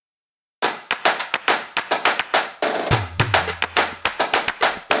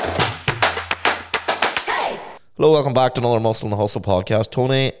Hello, welcome back to another Muscle and Hustle podcast.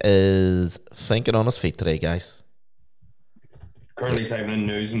 Tony is thinking on his feet today, guys. Currently typing in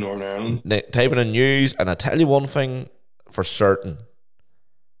news in Northern Ireland. Typing in news, and I tell you one thing for certain: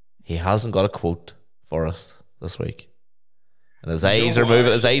 he hasn't got a quote for us this week. And his eyes are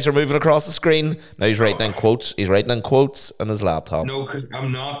moving. His eyes are moving across the screen. Now he's writing down quotes. He's writing down quotes on his laptop. No, because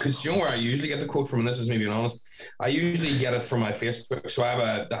I'm not. Because you know where I usually get the quote from, and this is me being honest. I usually get it from my Facebook. So I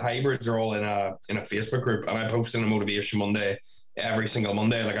have the hybrids are all in a Facebook group, and I post in a Motivation Monday every single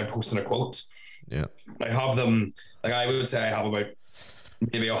Monday. Like I post in a quote. Yeah. I have them. Like I would say, I have about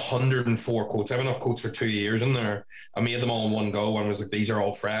maybe 104 quotes. I have enough quotes for 2 years in there. I made them all in one go, and I was like, these are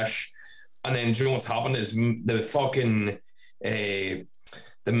all fresh. And then you know what's happened is the fucking. The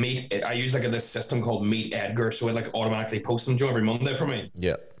Meet, I use like this system called Meet Edgar, so it like automatically posts them every Monday for me.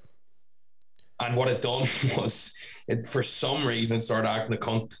 Yeah. And what it done was, it for some reason it started acting a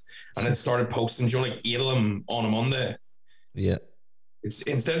cunt, and it started posting like 8 of them on a Monday. Yeah. It's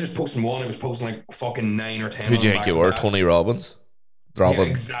instead of just posting one, it was posting like fucking 9 or 10. Who do you think you were, Tony Robbins?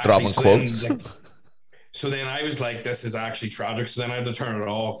 Dropping so quotes. Then, so then I was like, this is actually tragic. So then I had to turn it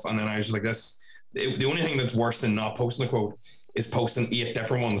off, and then I was like, the only thing that's worse than not posting a quote is posting 8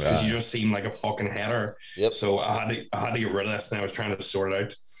 different ones, because you just seem like a fucking header. Yep. So I had to get rid of this, and I was trying to sort it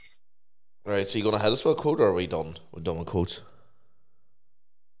out. All right, so you going to hit us with a quote, or are we done? We're done with quotes.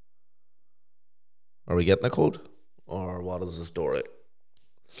 Are we getting a quote, or what is the story?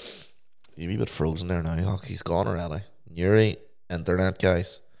 You're a bit frozen there now. Hockey's gone already. Newry internet,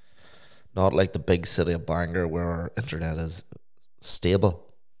 guys. Not like the big city of Bangor where our internet is stable.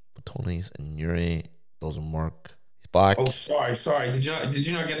 But Tony's in Newry doesn't work. He's back. Oh, sorry. Did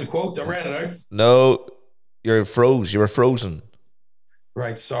you not get the quote? I read it out. No, you were frozen.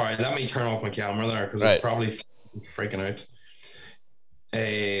 Right, sorry. Let me turn off my camera there, because right. It's probably freaking out.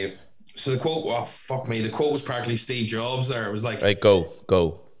 So the quote, oh fuck me, the quote was practically Steve Jobs there. It was like, right,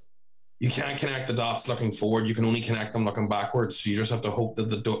 go. You can't connect the dots looking forward. You can only connect them looking backwards. So you just have to hope that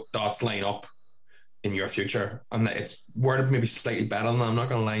the dots line up in your future. And it's worded maybe slightly better than that. I'm not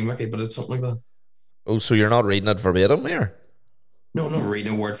going to lie, Mickey, but it's something like that. Oh, so you're not reading it verbatim here? No, I'm not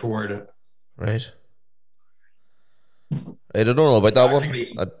reading it word for word. Right. I don't know about that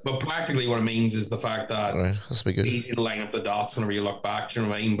one. But practically what it means is the fact that right, that's be good. It's easy to line up the dots whenever you look back, do you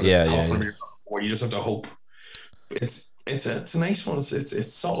know what I mean? But it's tough whenever you're looking forward. You just have to hope. It's a nice one.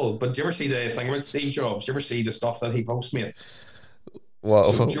 It's subtle. But do you ever see the thing about Steve Jobs? Do you ever see the stuff that he posts, mate?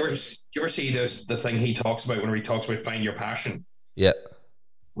 Well, so do you ever see the thing he talks about whenever he talks about find your passion? Yeah.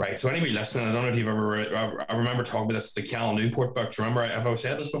 Right. So anybody listening, I don't know if you've ever read, I remember talking about this, the Cal Newport book. Do you remember? Have I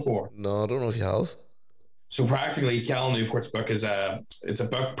said this before? No, I don't know if you have. So practically, Cal Newport's book is it's a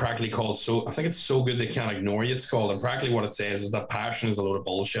book practically called I think it's So Good They Can't Ignore You. It's called, and practically what it says is that passion is a load of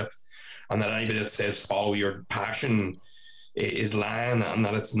bullshit, and that anybody that says follow your passion is lying, and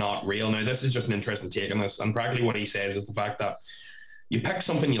that it's not real. Now, this is just an interesting take on this, and practically what he says is the fact that you pick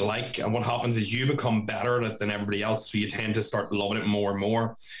something you like, and what happens is you become better at it than everybody else, so you tend to start loving it more and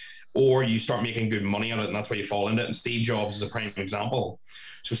more, or you start making good money at it, and that's why you fall into it. And Steve Jobs is a prime example.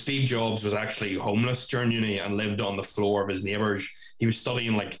 So Steve Jobs was actually homeless during uni and lived on the floor of his neighbors. He was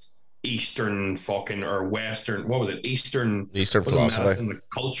studying like Eastern fucking or Western, what was it? Eastern philosophy, medicine, like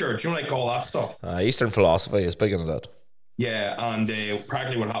culture. Do you know, like all that stuff? Eastern philosophy is big into that. Yeah, and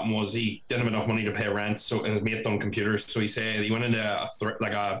practically what happened was he didn't have enough money to pay rent, so and his mate done computers. So he said he went into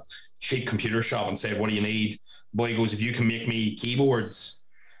a cheap computer shop and said, "What do you need?" Boy goes, "If you can make me keyboards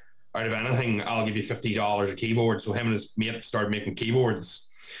out of anything, I'll give you $50 a keyboard." So him and his mate started making keyboards.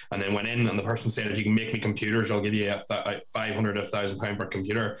 And then went in, and the person said, "If you can make me computers, I'll give you £500 to £1,000 per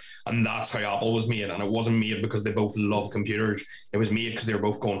computer." And that's how Apple was made. And it wasn't made because they both love computers. It was made because they were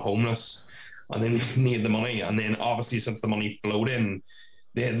both going homeless, and then they needed the money. And then obviously, since the money flowed in,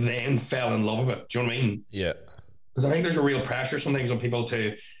 they then fell in love with it. Do you know what I mean? Yeah. Because I think there's a real pressure sometimes on people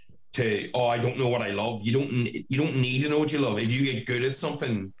to I don't know what I love. You don't need to know what you love. If you get good at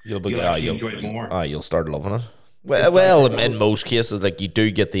something, you'll actually enjoy it more. You'll start loving it. Well, in most cases, like you do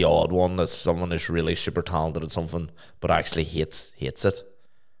get the odd one that someone is really super talented at something, but actually hates it.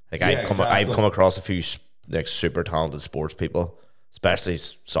 Like I've come across a few like super talented sports people, especially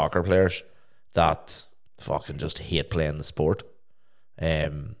soccer players, that fucking just hate playing the sport.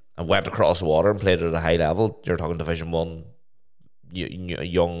 And went across the water and played at a high level. You're talking Division 1,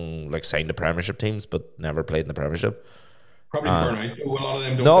 young, like signed to Premiership teams, but never played in the Premiership. Probably burn out. A lot of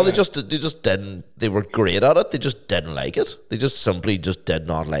them don't. No, they just didn't. They were great at it. They just didn't like it. They just simply did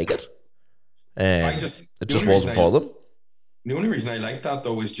not like it. It just wasn't for them. The only reason I like that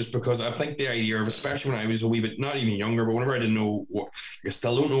though is just because I think the idea of, especially when I was a wee bit not even younger, but whenever I didn't know what, I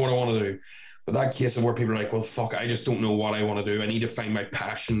still don't know what I want to do. that case of where people are like, well, fuck, I just don't know what I want to do. I need to find my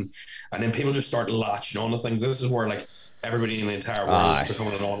passion. And then people just start latching on to things. This is where like everybody in the entire world is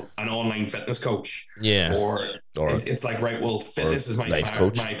becoming an online fitness coach. Yeah. Or it's like, right, well, fitness is my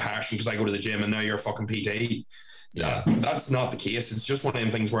passion because I go to the gym and now you're a fucking PT. Yeah, that's not the case. It's just one of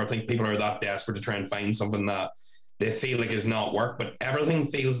them things where I think people are that desperate to try and find something that they feel like is not work, but everything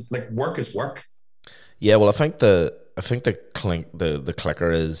feels like work is work. Yeah, well, I think the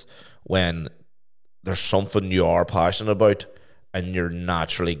clicker is when there's something you are passionate about and you're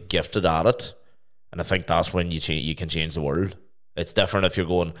naturally gifted at it, and I think that's when you can change the world. It's different if you're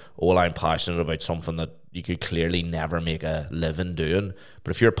going, oh, I'm passionate about something that you could clearly never make a living doing,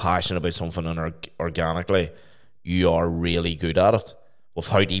 but if you're passionate about something and organically you are really good at it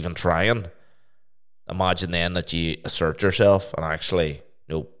without even trying, imagine then that you assert yourself and actually,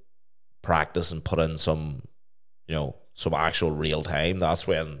 practice and put in some actual real time. That's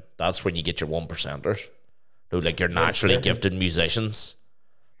when you get your 1%ers. Like your naturally gifted musicians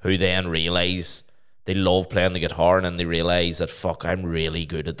who then realize they love playing the guitar and then they realize that, fuck, I'm really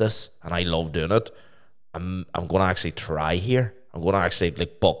good at this and I love doing it. I'm going to actually try here. I'm going to actually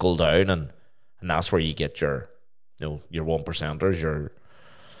like buckle down and that's where you get your 1%ers, your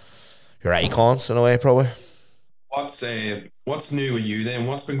icons in a way, probably. What's new with you then?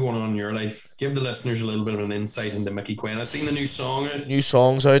 What's been going on in your life? Give the listeners a little bit of an insight into Mickey Quinn. I've seen the new song out. New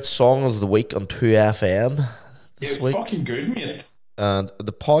songs out. Song of the week on 2FM this week. Fucking good, mate. And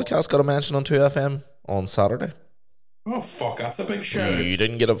the podcast got a mention on 2FM on Saturday. Oh fuck, that's a big shout. You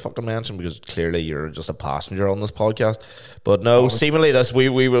didn't get a fucking mention because clearly you're just a passenger on this podcast. But no, seemingly this it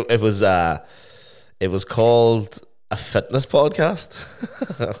was called a fitness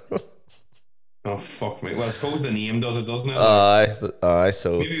podcast. Oh fuck me! Well, I suppose the name does it, doesn't it?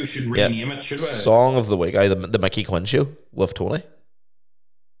 So maybe we should rename it, should we? Song of the week, the Mickey Quinn Show with Tony.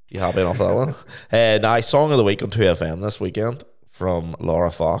 You happy enough with that one? Song of the week on 2FM this weekend from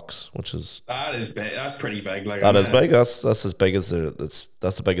Laura Fox, which is that is big. That's pretty big. Like that is big. That's as big as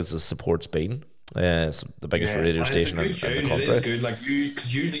that's the biggest the support's been. It's the biggest radio station in the country. It is good. Like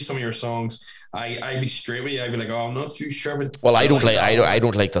because usually some of your songs, I'd be straight with you. I'd be like, oh, I'm not too sure. But well, I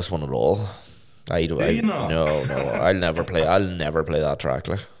don't like this one at all. No, I'll never play that track.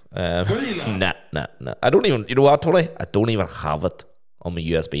 Like, nah. I don't even. You know what, Tony? I don't even have it on my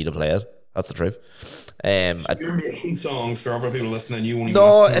USB to play it. That's the truth. So you're making songs for other people listening. You won't.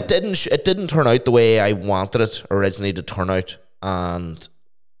 No, it didn't. It didn't turn out the way I wanted it originally to turn out. And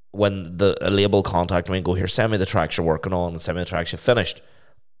when a label contacted me and go, here, send me the tracks you're working on and send me the tracks you finished,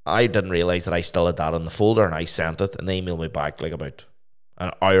 I didn't realize that I still had that in the folder, and I sent it, and they emailed me back like about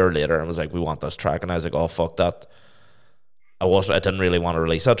an hour later and was like, we want this track. And I was like, oh, fuck that. I didn't really want to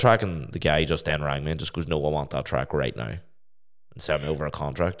release that track, and the guy just then rang me and just goes, no, I want that track right now, and sent me over a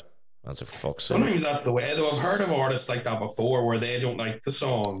contract. I was like, fuck's sake. Sometimes that's the way, though. I've heard of artists like that before where they don't like the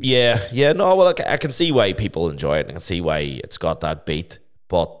song. Yeah, no, well, I can see why people enjoy it, and I can see why it's got that beat,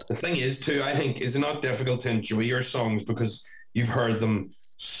 but the thing is, too, I think, is it not difficult to enjoy your songs because you've heard them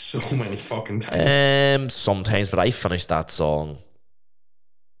so many fucking times? Sometimes, but I finished that song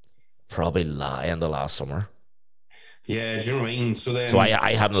probably in the last summer. Yeah, do you know what I mean? So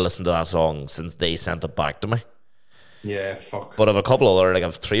I hadn't listened to that song since they sent it back to me. Yeah, fuck. But I have a couple other, I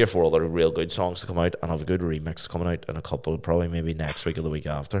have 3 or 4 other real good songs to come out, and I have a good remix coming out, and a couple probably maybe next week or the week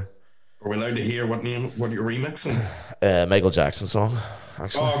after. Are we allowed to hear what you're remixing? Michael Jackson song,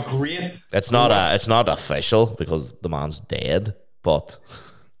 actually. Oh, great! It's not official because the man's dead, but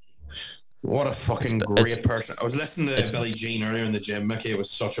what a fucking great person! I was listening to Billie Jean earlier in the gym, Mickey. It was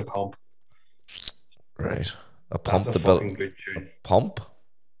such a pump. Right, That's a fucking good tune. Pump,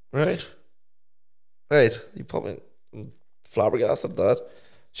 right. You probably flabbergasted that.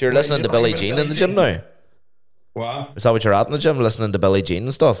 So you're listening to Billie Jean in the gym now? What? Is that what you're at in the gym, listening to Billie Jean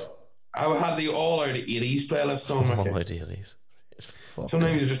and stuff? I had the all-out 80s playlist on. All-out 80s.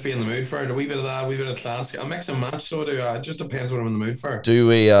 Sometimes you just be in the mood for it. A wee bit of that, a wee bit of classic. I mix and match, so do I. It just depends what I'm in the mood for. Do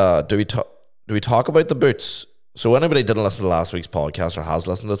we talk about the boots? So anybody didn't listen to last week's podcast or has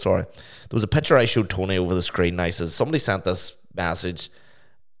listened to it, sorry. There was a picture I showed Tony over the screen, and I said, somebody sent this message.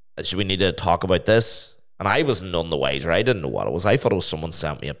 Should we need to talk about this? And I was none the wiser. I didn't know what it was. I thought it was someone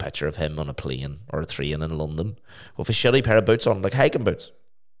sent me a picture of him on a plane or a train in London with a shitty pair of boots on, like hiking boots.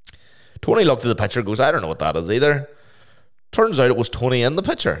 Tony looked at the picture and goes, I don't know what that is either. Turns out it was Tony in the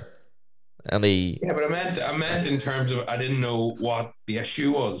picture. And yeah, but I meant in terms of I didn't know what the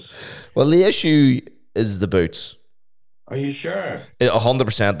issue was. Well, the issue is the boots. Are you sure?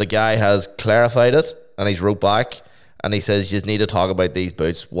 100%. The guy has clarified it, and he's wrote back, and he says, you just need to talk about these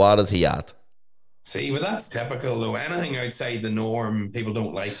boots. What is he at? See, but that's typical, though. Anything outside the norm, people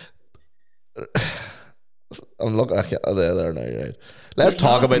don't like. I'm looking. Oh, there now. Right. Let's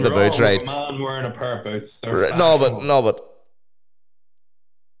talk about the boots, right? A man wearing a pair of boots. No, but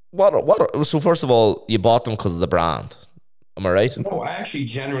what? So first of all, you bought them because of the brand. Am I right? No, I actually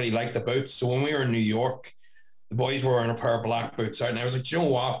generally like the boots. So when we were in New York, the boys were wearing a pair of black boots out, and I was like, do you know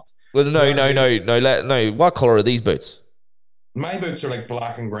what? Well, no. What color are these boots? My boots are like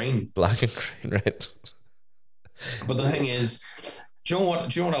black and green. Black and green, right? But the thing is, do you know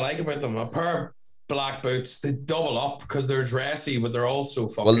what I like about them? A pair of black boots, they double up because they're dressy, but they're also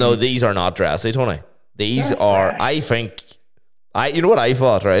fucking. Well, no, these are not dressy, Tony. These are. Fresh. I think. You know what I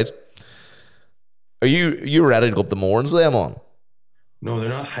thought, right? Are you ready to go up the moorings with them on? No, they're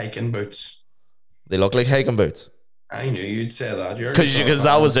not hiking boots. They look like hiking boots. I knew you'd say that. Because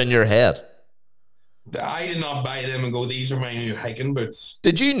that was in your head. I did not buy them and go, these are my new hiking boots.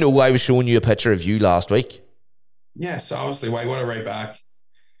 Did you know I was showing you a picture of you last week? Yes, obviously. Why would I write back?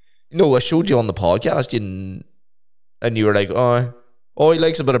 No, I showed you on the podcast and you were like, oh, he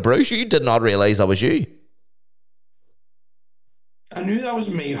likes a bit of Bruce. You did not realise that was you. I knew that was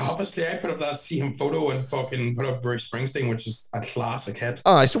me. Obviously, I put up that same photo and fucking put up Bruce Springsteen, which is a classic hit.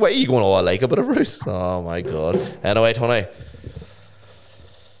 Oh, so why are you going, I like a bit of Bruce? Oh, my God. Anyway, Tony.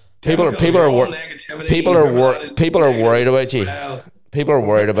 People are worried about you. People are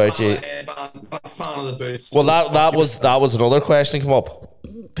worried about you. I'm a fan of the boots. Well, that was another question come up.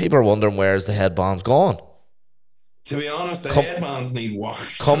 People are wondering where's the headbands gone. To be honest, the headbands need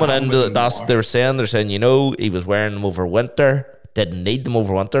wash. Coming into that's they're saying he was wearing them over winter. Didn't need them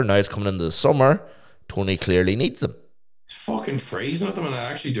over winter. Now it's coming into the summer. Tony clearly needs them. It's fucking freezing at them, and I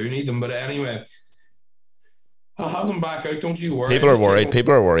actually do need them. But anyway, I'll have them back out. Don't you worry. People are worried.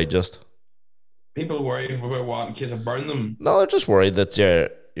 People are worried. People are worried about what in case I burn them. No, they're just worried that they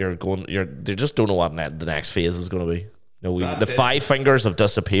just don't know what the next phase is going to be. No, the 5 fingers have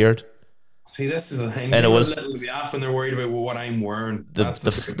disappeared. See, this is the thing. And it was and they're worried about what I'm wearing.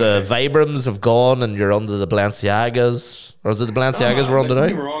 The Vibrams have gone, and you're under the Balenciagas, or is it the Balenciagas we're under now? Don't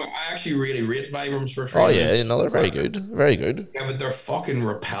get me wrong. I actually really rate Vibrams for sure. Oh yeah, they're very good, very good. Yeah, but they're fucking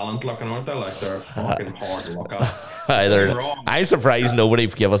repellent looking, aren't they? Like they're fucking hard to look at. I'm surprised nobody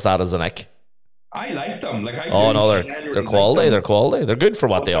gave us that as a nick. I like them. Like they're quality. They're quality. They're good for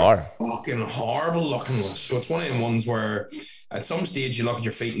what they are. Fucking horrible looking. So it's one of them ones where at some stage you look at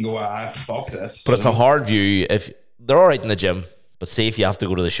your feet and go, fuck this. But it's a hard view. If they're all right in the gym, but say if you have to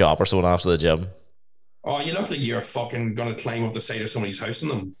go to the shop or someone after the gym. Oh, you look like you're fucking gonna climb up the side of somebody's house in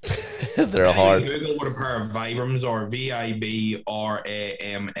them. They're hard. Google what a pair of Vibrams or Vibrams,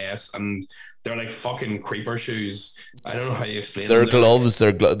 and they're like fucking creeper shoes. I don't know how you explain. They're gloves.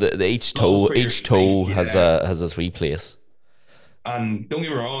 They're each toe has a sweet place. And don't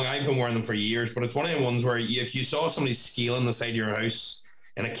get me wrong, I've been wearing them for years, but it's one of the ones where if you saw somebody scaling the side of your house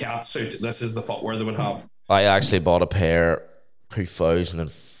in a cat suit, this is the footwear they would have. I actually bought a pair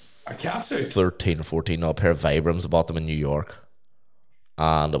 2013 a cat suit 13 or 14, a pair of Vibrams. I bought them in New York,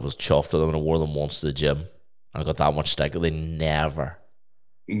 and I was chuffed with them, and I wore them once to the gym. I got that much stick. They never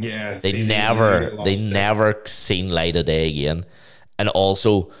seen light of day again. And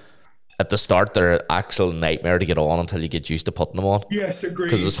also at the start they're an actual nightmare to get on until you get used to putting them on. Yes,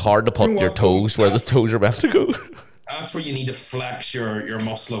 agreed. Because it's hard to put your toes where the toes are meant to go. That's where you need to flex your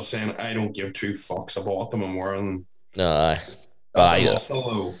muscle of saying, I don't give 2 fucks. I bought them and wearing them. No,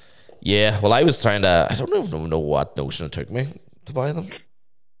 muscle. Yeah, well, I was trying to. I don't even know what notion it took me to buy them.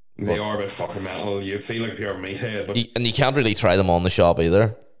 They are a bit fucking metal. You feel like you're a meathead, but and you can't really try them on the shop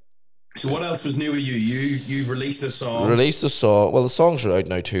either. So what else was new with you? You released a song. Well, the songs are out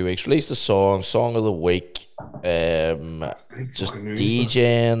now 2 weeks. Released a song of the week. Just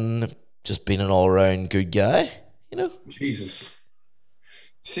DJing, just being an all around good guy. You know. Jesus.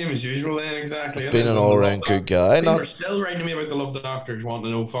 Same as usual then, exactly. Being an all-around good guy. People are still writing to me about the Love Doctors, wanting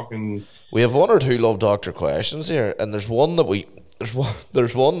to know fucking... We have 1 or 2 Love Doctor questions here, and there's one that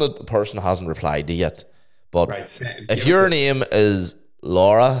the person hasn't replied to yet. But if your name is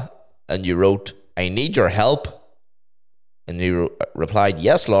Laura, and you wrote, I need your help, and you replied,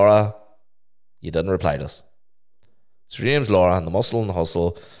 yes, Laura, you didn't reply to us. So your name's Laura, and the Muscle and the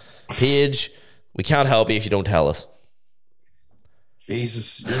Hustle page, we can't help you if you don't tell us.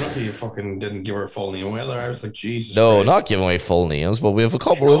 Jesus, you're lucky you fucking didn't give her a full name. Well, I was like, Jesus. No, Christ. Not giving away full names, but we have a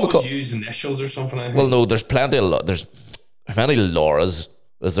couple. We always use initials or something. I think. Well, no, there's plenty of there's how many Lauras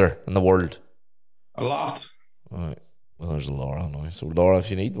is there in the world? A lot. All right. Well, there's a Laura now. So Laura, if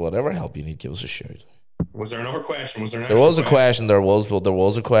you need whatever help you need, give us a shout. Was there another question? Was there? There was a question. There was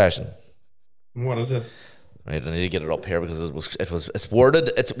a question. What is it? Right, I need to get it up here because it's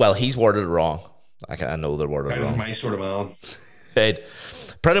worded. He's worded it wrong. I know they're worded wrong. That is my sort of man. Right.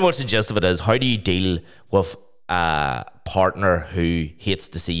 Pretty much the gist of it is, how do you deal with a partner who hates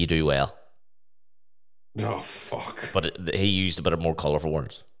to see you do well? Oh, fuck. But he used a bit of more colourful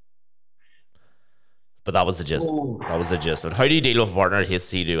words. But that was the gist. Ooh. That was the gist of it. How do you deal with a partner who hates to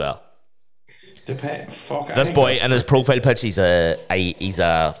see you do well? Fuck. This boy, in his profile pitch, he's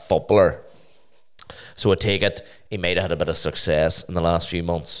a footballer. So I take it he might have had a bit of success in the last few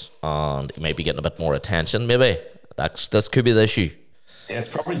months, and he might be getting a bit more attention. Maybe this could be the issue. Yeah, it's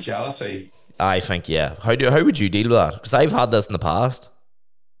probably jealousy. I think, yeah. How would you deal with that? Because I've had this in the past.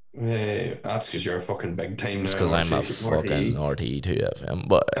 Yeah, that's because you're a fucking big time. It's because I'm a fucking RTE2FM.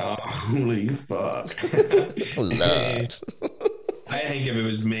 But holy fuck, Lord. I think if it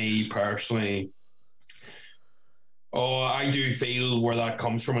was me personally, I do feel where that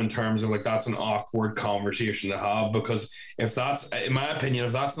comes from in terms of like that's an awkward conversation to have, because if that's, in my opinion,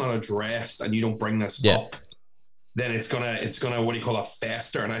 if that's not addressed and you don't bring this up, then it's gonna what do you call it,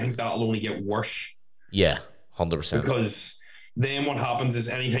 fester, and I think that'll only get worse. Yeah, 100%. Because then what happens is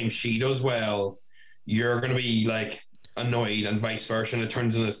anytime she does well, you're gonna be like annoyed, and vice versa, and it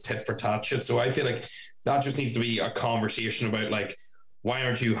turns into this tit for tat shit. So I feel like that just needs to be a conversation about like, why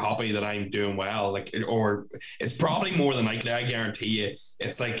aren't you happy that I'm doing well? Like, or it's probably more than likely, I guarantee you,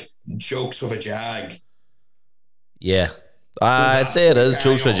 it's like jokes with a jag. Yeah, I'd say it is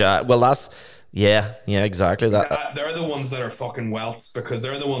jokes with a jag. Well, that's yeah, exactly that. They're the ones that are fucking welts, because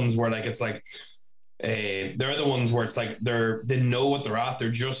they're the ones where like it's like. They're the ones where it's like they know what they're at.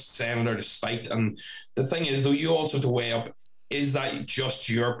 They're just saying it out of spite. And the thing is, though, you also have to weigh up: is that just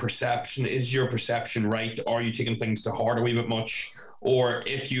your perception? Is your perception right? Are you taking things to heart a wee bit much? Or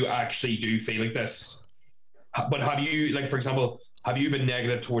if you actually do feel like this, but have you, like, for example, have you been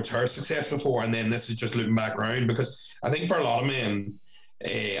negative towards her success before, and then this is just looking back around? Because I think for a lot of men,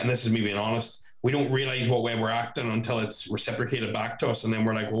 and this is me being honest, we don't realize what way we're acting until it's reciprocated back to us, and then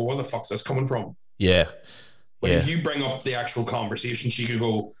we're like, well, where the fuck's this coming from? Yeah. But if you bring up the actual conversation, she could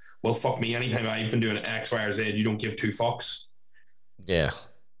go, well, fuck me, anytime I've been doing X, Y, or Z, you don't give two fucks. Yeah.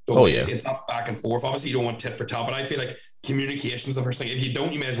 So it's up back and forth. Obviously, you don't want tit for tat, but I feel like communication is the first thing. If you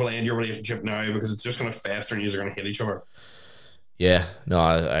don't, you may as well end your relationship now, because it's just going to fester and you're going to hit each other. Yeah. No,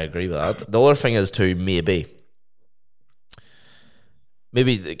 I agree with that. The other thing is too, maybe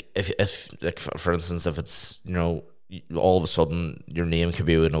if like, for instance, if it's, you know, all of a sudden your name could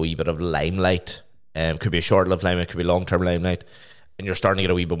be in a wee bit of limelight. Could be a short-lived limelight, could be long-term limelight, and you're starting to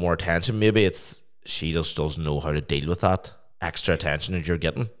get a wee bit more attention. Maybe it's she just doesn't know how to deal with that extra attention that you're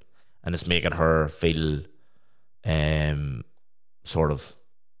getting, and it's making her feel sort of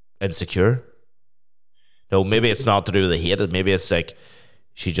insecure. No, maybe it's not to do with the hate. Maybe it's like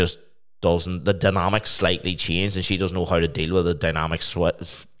she just doesn't. The dynamics slightly changed, and she doesn't know how to deal with the dynamic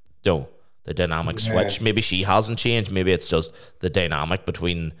switch. No, the dynamic switch. Maybe she hasn't changed. Maybe it's just the dynamic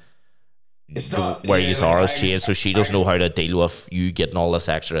between. It's not where you are has changed, so she doesn't know how to deal with you getting all this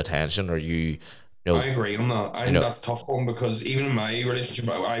extra attention, or you know. I agree on that. I think that's a tough one, because even in my relationship,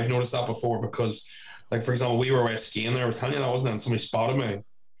 I've noticed that before. Because, like, for example, we were away skiing there. I was telling you that, wasn't it? And somebody spotted me.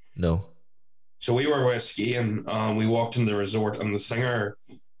 No. So we were away skiing. We walked into the resort, and the singer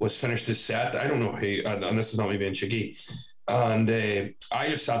was finished his set. I don't know who, and this is not me being cheeky. And I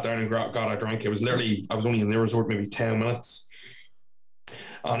just sat down and got a drink. It was literally, I was only in the resort maybe 10 minutes.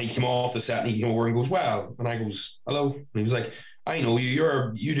 And he came off the set and he came over and goes, well, and I goes, hello. And he was like, I know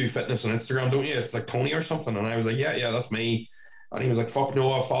you, you do fitness on Instagram, don't you? It's like Tony or something. And I was like, yeah, that's me. And he was like, fuck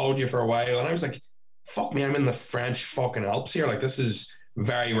no, I've followed you for a while. And I was like, fuck me, I'm in the French fucking Alps here. Like, this is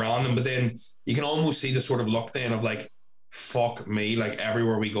very random. But then you can almost see the sort of look then of like, fuck me, like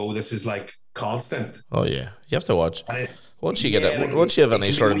everywhere we go, this is like constant. Oh yeah, you have to watch. Once you once you have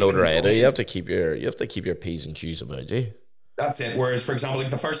any sort of notoriety, you have to keep your P's and Q's about you. That's it. Whereas, for example,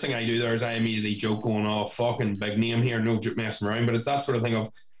 like the first thing I do there is I immediately joke going, oh, fucking big name here, no messing around. But it's that sort of thing of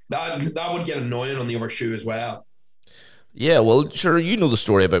that would get annoying on the other shoe as well. Yeah, well, sure, you know the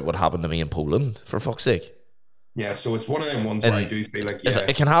story about what happened to me in Poland, for fuck's sake. Yeah, so it's one of them ones where I do feel like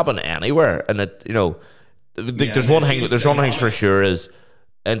it can happen anywhere, and it, you know, there's one thing. There's one thing for sure is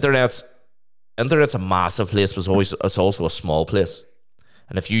internet's a massive place, but it's also a small place.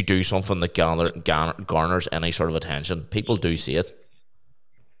 And if you do something that garners any sort of attention, people do see it.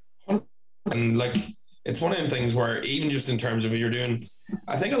 And like, it's one of them things where even just in terms of what you're doing,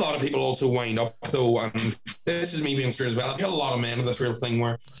 I think a lot of people also wind up though, and this is me being straight as well. I've got a lot of men of this real thing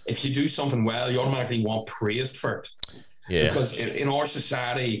where if you do something well, you automatically want praised for it. Yeah. Because in our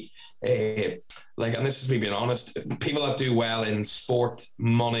society, like, and this is me being honest, people that do well in sport,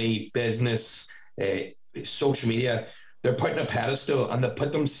 money, business, social media, they're put in a pedestal and they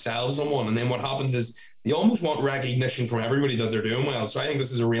put themselves on one. And then what happens is they almost want recognition from everybody that they're doing well. So I think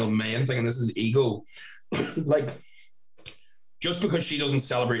this is a real man thing, and this is ego. Like, just because she doesn't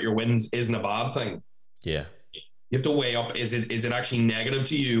celebrate your wins isn't a bad thing. Yeah. You have to weigh up, is it actually negative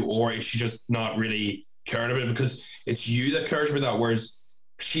to you, or is she just not really caring about it because it's you that cares about that, whereas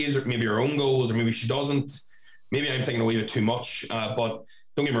she has maybe her own goals, or maybe she doesn't. Maybe I'm thinking a wee bit too much, but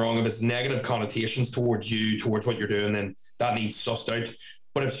don't get me wrong, if it's negative connotations towards you, towards what you're doing, then that needs sussed out.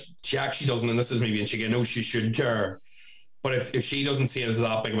 But if she actually doesn't, and this is maybe, and she knows she should care, but if she doesn't see it as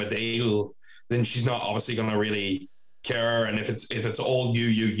that big of a deal, then she's not obviously going to really care. And if it's all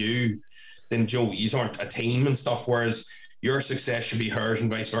you, then Joe, you aren't a team and stuff. Whereas your success should be hers and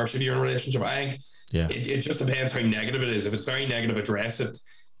vice versa if you're in a relationship. I think it just depends how negative it is. If it's very negative, address it,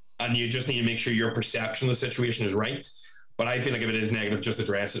 and you just need to make sure your perception of the situation is right. But I feel like if it is negative, just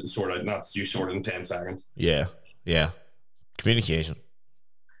address it and sort it out. And that's you sort it in 10 seconds. Yeah. Communication.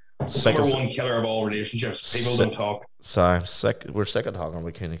 Number one killer of all relationships. People don't talk. Sorry, I'm sick. We're sick of talking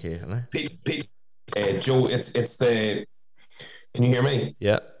about communication. Eh? People, Joe, it's the. Can you hear me?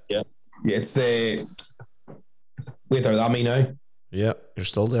 Yeah. It's the. Wait, are that me now? Yeah, you're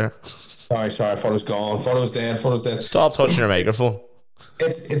still there. Sorry. I thought it was gone. Thought it was dead. Stop touching your microphone.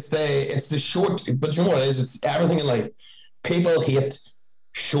 It's the short, but you know what it is? It's everything in life. People hate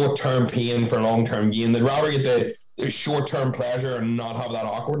short-term pain for long-term gain. They'd rather get the short-term pleasure and not have that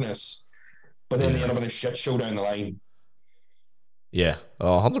awkwardness. But then they end up in a shit show down the line. Yeah.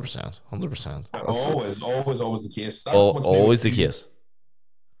 Oh, 100%. 100%. Always the case. That's always the case.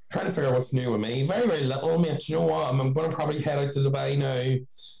 Trying to figure out what's new with me. Very, very little, mate. You know what? I'm going to probably head out to Dubai now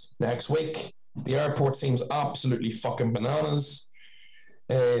next week. The airport seems absolutely fucking bananas.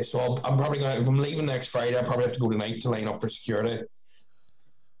 So I'm probably going to, if I'm leaving next Friday, I probably have to go tonight to line up for security.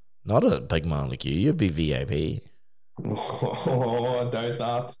 Not a big man like you. You'd be VIP. Oh, I doubt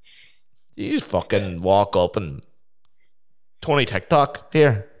that. You just fucking walk up and 20 TikTok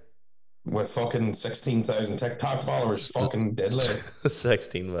here. With fucking 16,000 TikTok followers, fucking deadly.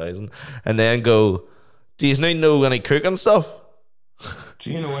 16,000. And then go, do you know any cooking stuff?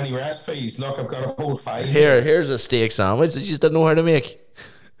 Do you know any recipes? Look, I've got a whole 5. Here's a steak sandwich that you just didn't know how to make.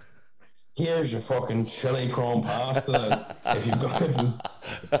 Here's your fucking chili prawn pasta. If you've got it.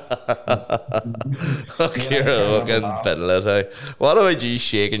 You're a fucking fiddler, hey. What about you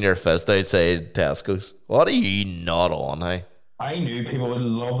shaking your fist outside Tesco's? What are you not on, hey? I knew people would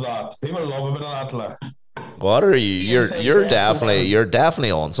love that. People love a bit of that. Like. What are you? You're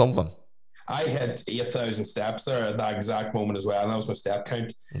definitely on something. I hit 8,000 steps there at that exact moment as well, and that was my step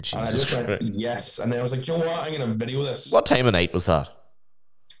count. Jesus and I just Christ. went, yes. And then I was like, you know what? I'm going to video this. What time of night was that?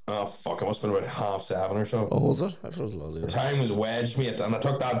 Oh, fuck. It must have been about 7:30 or so. Oh, was it? I thought it was lovely. The time was wedged, mate. And I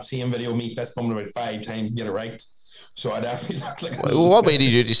took that same video of me fist bumping about 5 times to get it right. So I definitely looked like... Well, what way did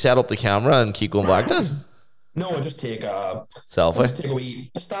you do? Did you set up the camera and keep going back to it? No, I just take a... Selfie?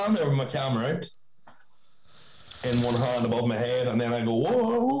 I stand there with my camera out in one hand above my head, and then I go,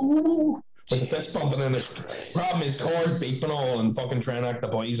 whoa, with the fist bumping. And the problem is cars beeping all and fucking trying to act the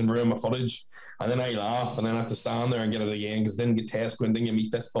boys and ruin my footage. And then I laugh, and then I have to stand there and get it again because didn't get Tesco and didn't get me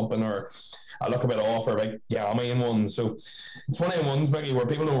fist bumping, or I look a bit off, or like gammy in one. So it's one of them ones, Mickey, where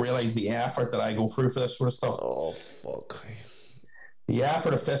people don't realise the effort that I go through for this sort of stuff. Oh, fuck. The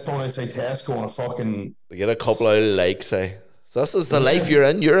effort of fist bumping outside Tesco and a fucking... We get a couple of likes, eh? So this is the life you're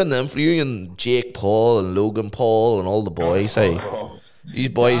in. You're in them for you and Jake Paul and Logan Paul and all the boys, eh? These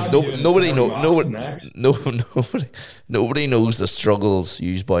boys, nobody knows the struggles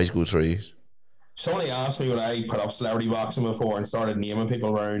you boys go through. Somebody asked me when I put up celebrity boxing before and started naming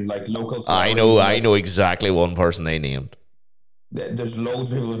people around like local. I know exactly one person they named. There's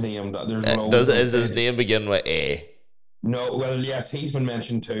loads of people named. Does his name begin with A? No, well, yes, he's been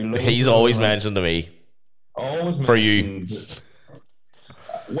mentioned too. He's always mentioned to me. Always for mentioned. You.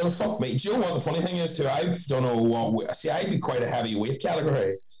 Well, fuck me. Do you know what the funny thing is too? I don't know what. See, I'd be quite a heavy weight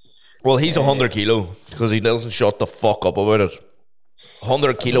category. Well, he's 100 kilo because he doesn't shut the fuck up about it.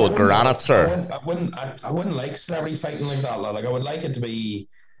 100 kilo of granite, sir. I wouldn't like celebrity fighting like that. Like I would like it to be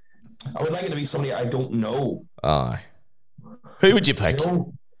somebody I don't know. Aye. Who would you pick?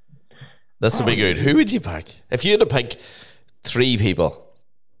 This would be good. Who would you pick if you had to pick 3 people?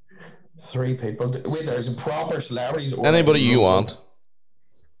 3 people. Wait, there's proper celebrities. Or anybody you want.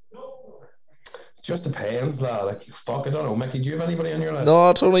 It just depends, lad. Like fuck, I don't know. Mickey, do you have anybody on your list?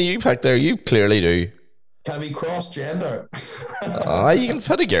 No, it's only you picked there. You clearly do. Can it be cross-gender? You can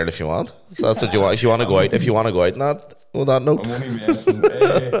fit a girl if you want. So that's what you want. If you want to go out, on that note. I'm only messing.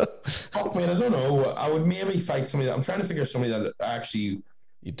 Fuck, man, I don't know. I would maybe fight somebody. I'm trying to figure somebody that actually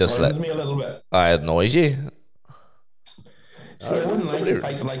burns me a little bit. I annoys you. See, I wouldn't like to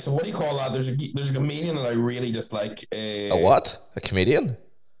fight the likes of, what do you call that? There's a comedian that I really dislike. A what? A comedian?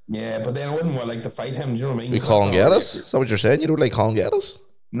 Yeah, but then I wouldn't want like to fight him. Do you know what I mean? We Colin Geddes? Is that what you're saying? You don't like Colin Geddes?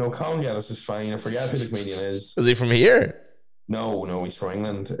 No, Colin Geddes is fine. I forget who the comedian is. Is he from here? No, he's from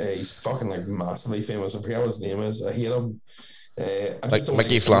England. He's fucking like massively famous. I forget what his name is. I hate him. Like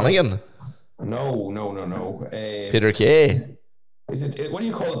Mickey Flanagan? No. Peter Kay? Is it, what do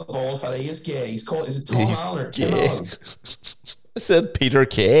you call it? Bald fella? He is gay. Is it Tom Allen or Tim gay. Allen? I said Peter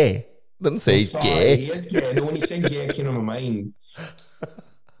Kay. Didn't say he's gay. He is gay. No, when you said gay, it came to my mind.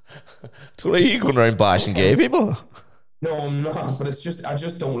 So are you going around bashing gay people? No, I'm not. But it's just, I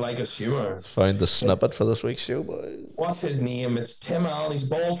just don't like his humor. Found the snippet for this week's show, boys. What's his name? It's Tim Allen. He's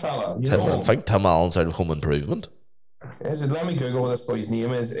a bald fella. I think Tim Allen's out of Home Improvement. Is it? Let me Google what this boy's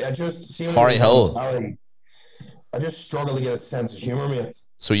name is. I just see Harry Hill. I just struggle to get a sense of humor, mate.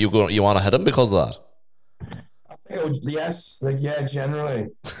 So you want to hit him because of that? I think I would, yes, like yeah, generally.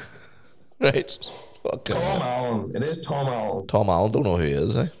 Right. Tom Allen. It is Tom Allen. Tom Allen, don't know who he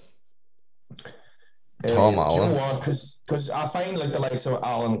is, eh? Tom Allen. Do you know what? Because I find like the likes of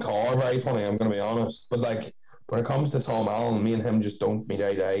Alan Carr very funny, I'm going to be honest. But like when it comes to Tom Allen, me and him just don't meet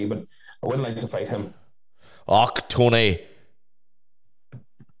eye to eye. But I wouldn't like to fight him. Och, Tony.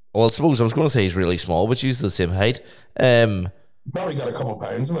 Well, I suppose I was going to say he's really small, but he's the same height. Probably got a couple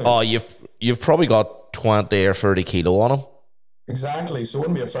pounds, man. Oh, you've probably got 20 or 30 kilo on him. Exactly. So it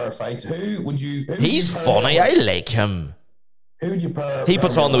wouldn't be a fair fight. He's funny. I like him. Who would you pair? He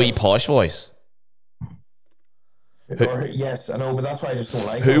puts on the wee posh voice. Yes, I know, but that's why I just don't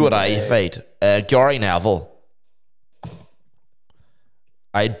like him. Who would I fight? Gary Neville.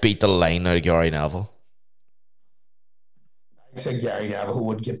 I'd beat the line out of Gary Neville. I'd say Gary Neville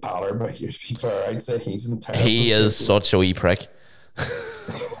would get battered by you. I'd say he's entirely. He is such a wee prick.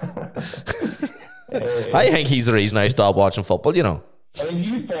 I think he's the reason I stopped watching football, you know. If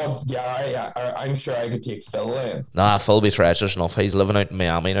you fought Gary, I'm sure I could take Phil in. Nah, Phil be treacherous enough. He's living out in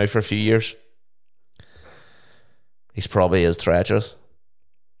Miami now for a few years. He's probably is treacherous.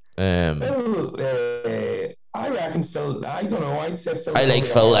 I reckon Phil. I don't know. I'd say Phil. I like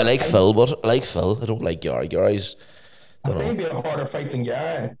Phil. I like Phil, but I like Phil. I don't like Gary. Gary's. I think he'd be a harder fight than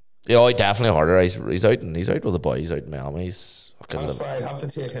Gary. Yeah, definitely harder. He's out with the boys. He's out in Miami. That's why I'd have to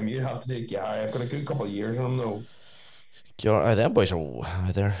take him. You'd have to take Gary. I've got a good couple of years on him though. Them boys are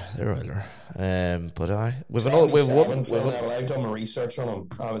they're older. But we've I've done my research on him.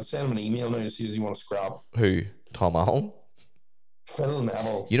 I would send him an email now to see does he want to scrap. Who? Tom Allen? Phil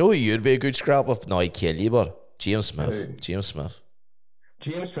Neville. You know who you'd be a good scrap with? No, he'd kill you, but James Smith. Who?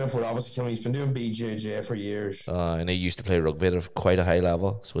 James Smith would obviously kill me. He's been doing BJJ for years. And he used to play rugby at quite a high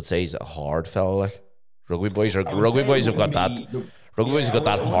level. So I'd say he's a hard fella. Like rugby boys have got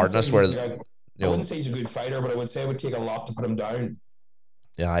that hardness where. I wouldn't say he's a good fighter, but I would say it would take a lot to put him down.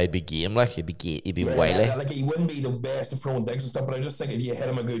 Yeah, he'd be game, like he'd be wily. Like he wouldn't be the best at throwing digs and stuff, but I just think if you hit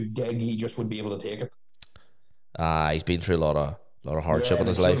him a good dig, he just would be able to take it. He's been through a lot of hardship in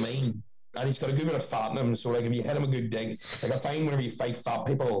his life. I mean? And he's got a good bit of fat in him, so like if you hit him a good dig, like I find whenever you fight fat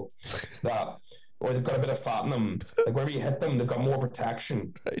people or they've got a bit of fat in them, like whenever you hit them, they've got more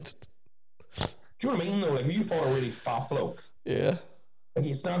protection. Right. Do you know what I mean though? Like if you fought a really fat bloke, yeah. Like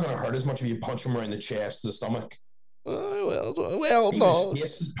it's not going to hurt as much if you punch him around the chest, the stomach. Well, no.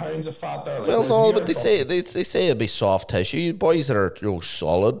 Yes, pounds of fat there. Like, well, no, but they say it'd be soft tissue. Boys that are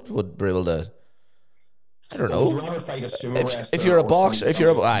solid would be able to. I don't know. Would you rather fight a sumo wrestler? If you're a boxer,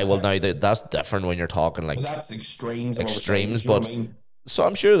 that's different when you're talking like. Well, that's extremes. But so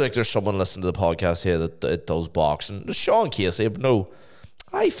I'm sure like there's someone listening to the podcast here that does boxing. There's Sean Casey, but no,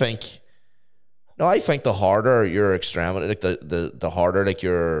 I think the harder your extremity, like the harder like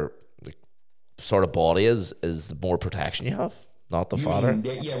your sort of body is the more protection you have, not the fatter.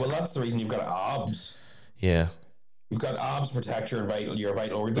 Yeah, well, that's the reason you've got abs. Yeah. You've got abs to protect your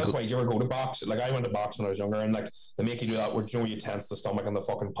vital organs. That's why you ever go to box. Like I went to box when I was younger, and like they make you do that where you tense the stomach and they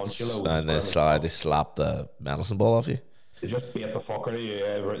fucking punch you loads. And they slap the medicine ball off you. They just beat the fuck out of you.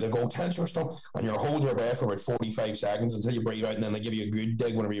 They go tense your stomach, and you're holding your breath for about 45 seconds until you breathe out, and then they give you a good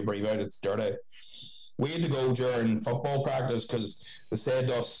dig whenever you breathe out. It's dirty. We had to go during football practice because they said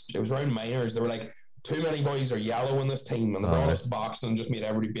to us, it was around minors, they were like, too many boys are yellow in this team, and they brought us to boxing and just made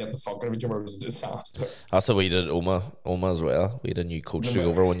everybody beat the fuck out of each other. It was a disaster. That's what we did at Oma as well. We had a new coach took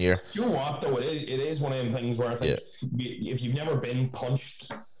over 1 year. You know what though? It is one of them things where I think if you've never been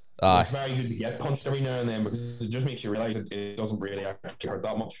punched, it's very good to get punched every now and then because it just makes you realise it doesn't really actually hurt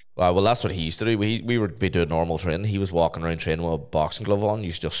that much. Well, that's what he used to do. We would be doing normal training. He was walking around training with a boxing glove on. He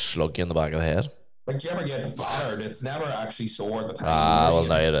used to just slug you in the back of the head. Like, do you ever get battered? It's never actually sore at the time. Well,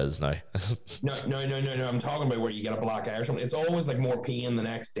 now it is now. No. I'm talking about where you get a black eye or something. It's always like more pain the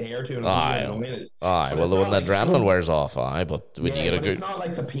next day or two. And Aye. Well, when the adrenaline wears off, but when you get a good. It's not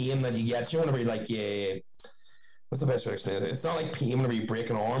like the pain that you get. You want to be like, what's the best way to explain it? It's not like pain whenever you break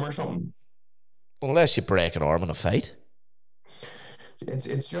an arm or something. Unless you break an arm in a fight.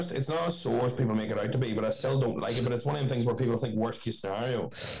 It's not as sore as people make it out to be, but I still don't like it. But it's one of them things where people think worst case scenario.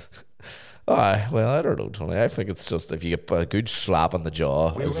 Well, I don't know, Tony. I think it's just if you get a good slap on the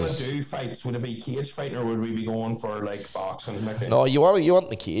jaw. We were going to do fights. Would it be cage fighting or would we be going for like boxing? No, you want in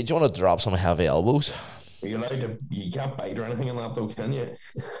the cage. You want to drop some heavy elbows. Are you allowed to? You can't bite or anything in that though, can you?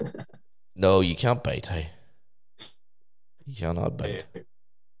 No, you can't bite. Hey, you cannot bite.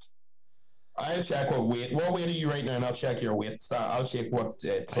 I'll check what weight are you right now, and I'll check your weight stat. I'll check what.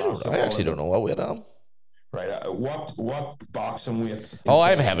 I actually don't know what weight I am. Right. What boxing weight?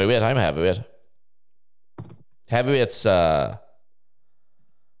 I'm heavyweight. Heavyweight's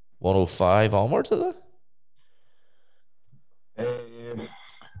 105 onwards, is it?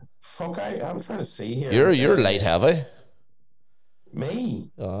 I'm trying to see here. You're light heavy.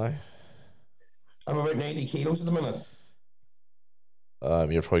 Me? Aye. I'm about 90 kilos at the minute.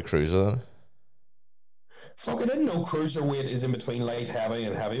 You're probably cruiser then. I didn't know cruiserweight is in between light heavy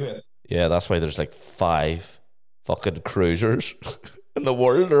and heavyweight. Yeah, that's why there's like 5 fucking cruisers in the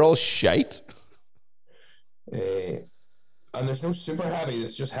world. They're all shite. And there's no super heavy.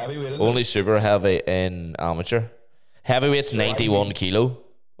 It's just heavyweight. Only super heavy in amateur. Heavyweight's 91 kilo.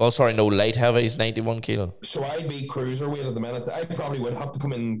 Oh, sorry, no, light heavy is 91 kilo. So I'd be cruiserweight at the minute. I probably would have to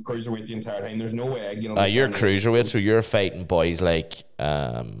come in cruiserweight the entire time. There's no way. You're cruiserweight, so you're fighting boys like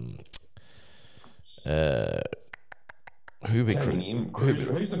who's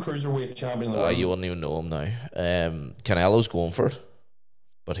the cruiserweight champion? You wouldn't even know him now. Canelo's going for it,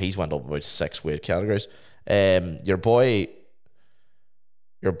 but he's went up about 6 weight categories. Your boy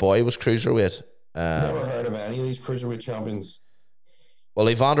was cruiserweight. Never heard of any of these cruiserweight champions. Well,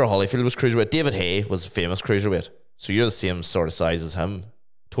 Evander Holyfield was cruiserweight. David Hay was a famous cruiserweight. So you're the same sort of size as him.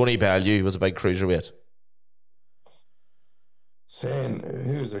 Tony Bellew was a big cruiserweight. Saying,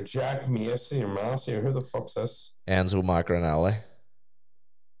 who's there? Jack Macy or Massey or who the fuck's this? Enzo Maccarinelli.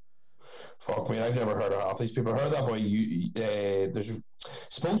 Fuck me, I've never heard of half these people. I heard that boy.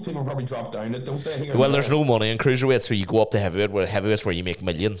 Suppose people probably drop down it, don't they? Well, there's no money in cruiserweight, so you go up to heavyweight's where you make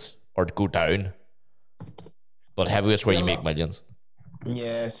millions, or go down. But heavyweight's where you make millions.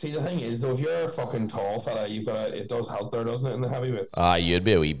 Yeah, see, the thing is, though, if you're a fucking tall fella, it does help there, doesn't it, in the heavyweights? You'd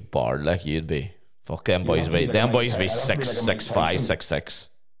be a wee bard, like, you'd be. Fuck, them boys be 6'5", 6'6".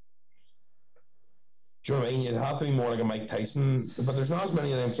 Do you know what I mean? You'd have to be more like a Mike Tyson, but there's not as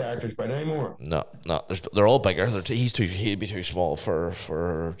many of them characters about anymore. No, they're all bigger. He'd be too small for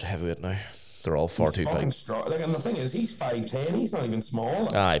heavyweight now. They're all far too big. And the thing is, he's 5'10". He's not even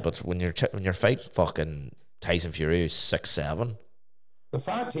small. Aye, but when you're fighting fucking Tyson Fury, who's 6'7". The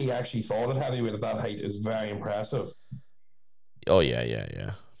fact he actually fought at heavyweight at that height is very impressive. Oh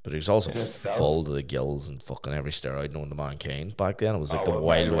yeah. But he was also full to the gills and fucking every steroid known to mankind back then. It was like the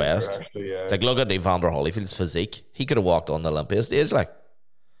Wild West. Actually, yeah. Like, look at Evander Holyfield's physique. He could have walked on the Olympia stage, like.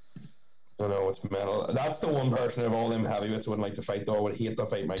 I know, it's mental. That's the one person of all them heavyweights I wouldn't like to fight, though. I would hate to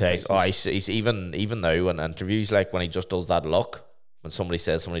fight Mike Tyson. He's even now in interviews, like when he just does that look, when somebody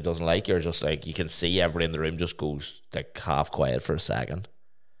says somebody doesn't like you, or just like you can see everybody in the room just goes like half quiet for a second.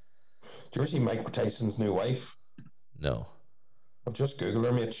 Do you ever see Mike Tyson's new wife? No. I've just Googled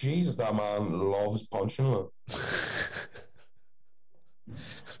her, mate. Jesus, that man loves punching her.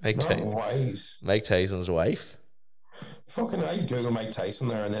 Mike Tyson's wife? Fucking, I Googled Mike Tyson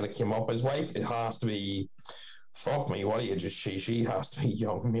there and then it came up. His wife, it has to be, fuck me, what age is she? She has to be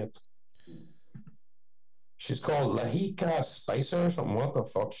young, mate. She's called Lahika Spicer or something. What the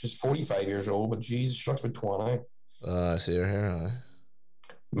fuck? She's 45 years old, but Jesus, she looks about 20. I see her here.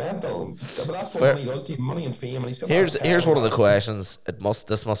 Mental, but that's what he does. Money and fame, and he's got. Here's one of the questions.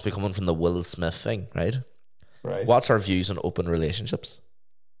 This must be coming from the Will Smith thing, right? Right. What's our views on open relationships?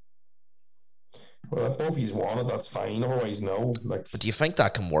 Well, if both he's wanted, that's fine. Otherwise, no. But do you think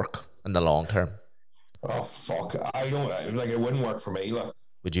that can work in the long term? Oh fuck! I don't like. It wouldn't work for me. Like,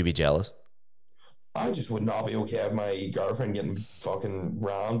 would you be jealous? I just would not be okay with my girlfriend getting fucking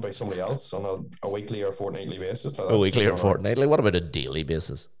rammed by somebody else on a weekly or fortnightly basis. A weekly or fortnightly? What about a daily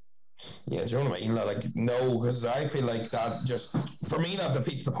basis? Yeah, do you know what I mean? Like, no, because I feel like that just, for me, that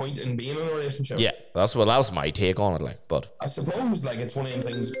defeats the point in being in a relationship. Yeah, that was my take on it. Like, but I suppose like it's one of them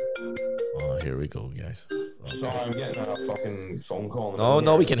things. Oh, here we go, guys. Sorry, I'm getting a fucking phone call.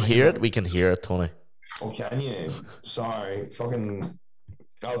 No, we can hear it. We can hear it, Tony. Oh, can you? Sorry, fucking.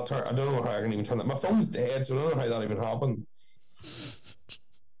 I'll turn. I don't know how I can even turn that. My phone's dead, so I don't know how that even happened.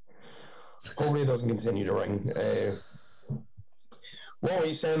 Hopefully, it doesn't continue to ring. What were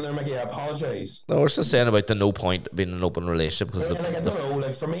you saying there, Mickey? I apologise. No, we're just saying about the no point being an open relationship because I don't know.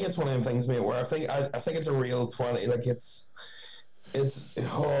 Like for me, it's one of them things, mate, where I think it's a real 20. Like it's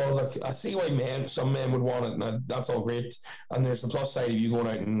like I see why some men would want it, and that's all great. And there's the plus side of you going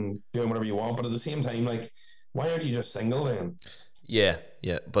out and doing whatever you want, but at the same time, like, why aren't you just single then? Yeah,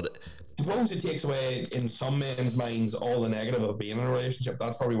 but I suppose it takes away in some men's minds all the negative of being in a relationship.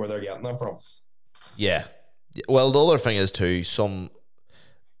 That's probably where they're getting that from. Yeah. Well, the other thing is too,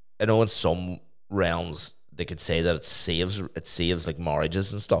 I know in some realms they could say that it saves like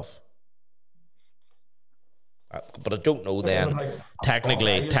marriages and stuff. But I don't know then. Like,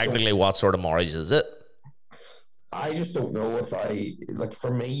 technically, what sort of marriage is it? I just don't know if like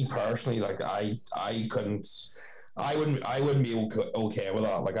for me personally, like I couldn't. I wouldn't be okay with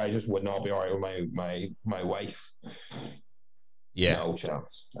that. Like I just would not be alright with my wife. Yeah, no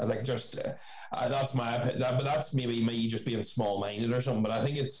chance. I like just that's my opinion. But that's maybe me just being small minded or something. But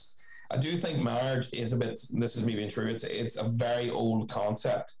I do think marriage is a bit. This is me being true. It's a very old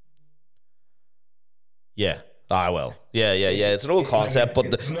concept. Yeah. Well. Yeah. It's an old concept,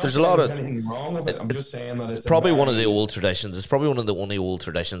 but there's a lot of anything wrong with it. I'm just saying that it's probably one of the old traditions. It's probably one of the only old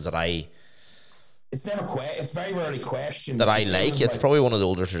traditions that It's never it's very rarely questioned. That I like. It's probably one of the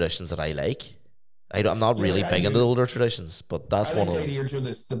older traditions that I like. I'm not really big into the older traditions, but that's one of them.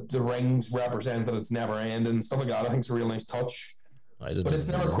 The rings represent that it's never ending, stuff like that. I think it's a real nice touch. But it's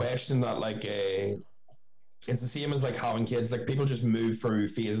never questioned that like it's the same as like having kids. Like people just move through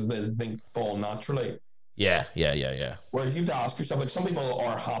phases that they think fall naturally. Yeah. Whereas you have to ask yourself, like some people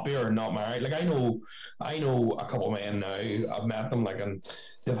are happier or not married. Like I know a couple of men now. I've met them, like, and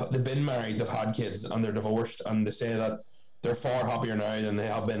they've been married, they've had kids, and they're divorced, and they say that they're far happier now than they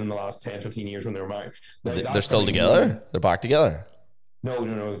have been in the last 10, 15 years when they were married. Now, they're still together. They're back together. No.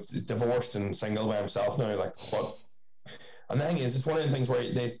 It's divorced and single by himself now. Like what? And the thing is, it's one of the things where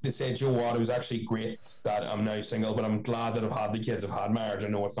they said, Joe, what, it was actually great that I'm now single, but I'm glad that I've had the kids, I've had marriage. I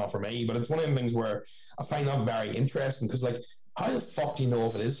know it's not for me, but it's one of the things where I find that very interesting because, like, how the fuck do you know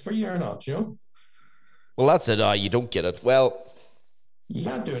if it is for you or not, you know? Well, that's it. You don't get it. Well, you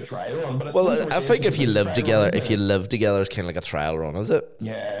can't do a trial run, but I think if you live together, it's kind of like a trial run, is it?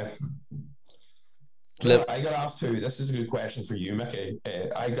 Yeah. I got asked to. This is a good question for you, Mickey.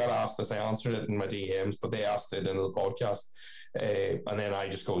 I got asked this. I answered it in my DMs, but they asked it in the podcast, and then I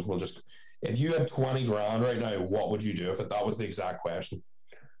just goes, "Well, if you had 20 grand right now, what would you do if it?" That was the exact question.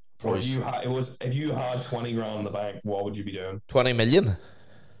 Or if you had 20 grand in the bank, what would you be doing? 20 million.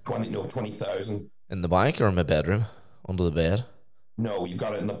 20,000 in the bank or in my bedroom under the bed. No, you've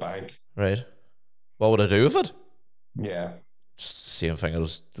got it in the bank. Right. What would I do with it? Yeah. Just the same thing I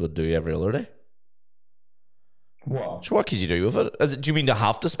would do every other day. What? So what could you do with it? Do you mean to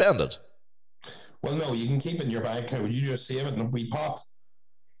have to spend it? Well, no, you can keep it in your bank account. Would you just save it in a wee pot?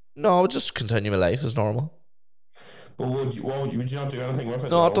 No, I would just continue my life as normal. But would you not do anything with it?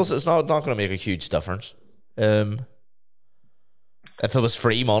 No, it does. It's not going to make a huge difference. If it was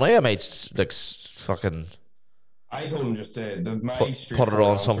free money, I might fucking. I told him just to put it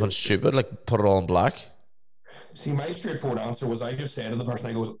on something stupid, like put it all in black. See, my straightforward answer was I just said to the person,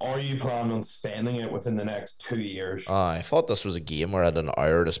 I goes, "Are you planning on spending it within the next 2 years?" I thought this was a game where I had an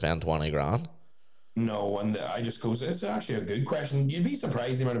hour to spend 20 grand. No, and I just goes, it's actually a good question. You'd be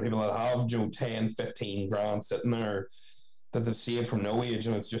surprised the amount of people that have 10, 15 grand sitting there that they've saved from no age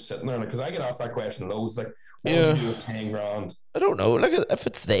and it's just sitting there. Because I get asked that question loads, like, what would you do with 10 grand? I don't know. Like, if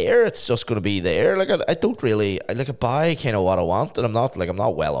it's there, it's just going to be there. Like, I don't really, I buy kind of what I want, and I'm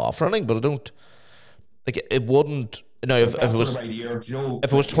not well off or anything, but I don't, like, it wouldn't. No, if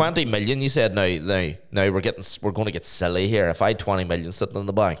it was 20 million, you said now we're going to get silly here. If I had 20 million sitting in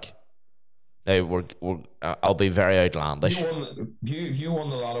the bank, now I'll be very outlandish. If you won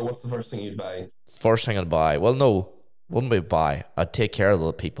the lotto, what's the first thing you'd buy? First thing I'd buy? Well, no, wouldn't be buy. I'd take care of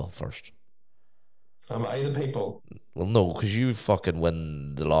the people first. Am I the people? Well, no, because you fucking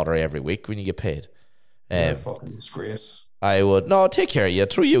win the lottery every week when you get paid. Fucking disgrace. I'd take care of you.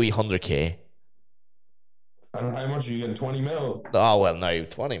 Throw you 100k. And how much are you getting? 20 mil? Oh, well, no,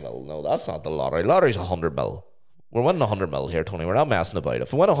 20 mil. No, that's not the lottery. Lottery's 100 mil. We're winning 100 mil here, Tony. We're not messing about.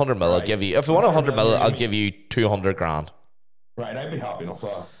 If we win 100 mil, right. If we win 100 mil, I'll give you 200 grand. Right, I'd be happy enough for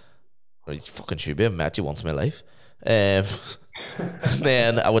that. Well, you fucking should be. I've met you once in my life.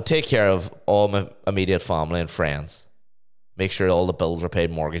 Then I would take care of all my immediate family and friends. Make sure all the bills are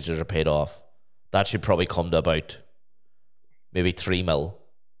paid, mortgages are paid off. That should probably come to about maybe 3 mil.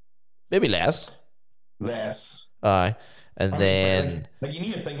 Maybe less. Less. Aye. And I mean, then, like you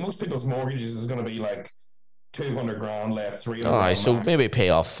need to think most people's mortgages is going to be like 200 grand left, 300 so grand. maybe pay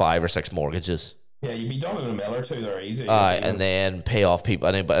off 5 or 6 mortgages. Yeah, you'd be done in a mill or two. They're easy. And then pay off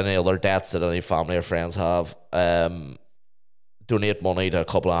any other debts that any family or friends have. Donate money to a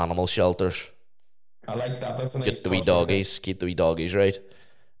couple of animal shelters. I like that. That's a nice Get the wee doggies. Keep the wee doggies, right?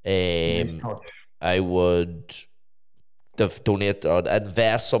 I would donate or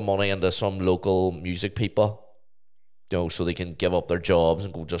invest some money into some local music people, so they can give up their jobs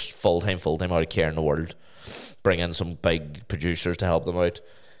and go just full time out of care in the world. Bring in some big producers to help them out,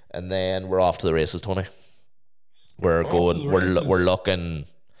 and then we're off to the races, Tony. We're looking.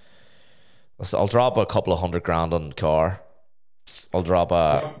 I'll drop a couple of $100,000 on the car. I'll drop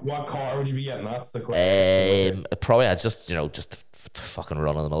a. What car would you be getting? That's the question. Probably I just fucking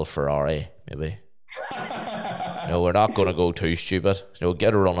run of the mill Ferrari, maybe. No, we're not gonna go too stupid.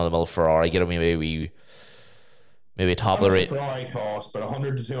 Get a run of the mill Ferrari. Get a maybe top of the rate. Ferrari cost, but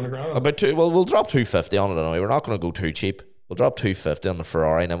 100 to 200 grand. About two. Well, we'll drop 250 on it anyway. We're not gonna go too cheap. We'll drop 250 on the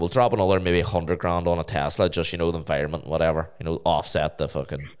Ferrari, and then we'll drop another maybe $100,000 on a Tesla. Just the environment, whatever. Offset the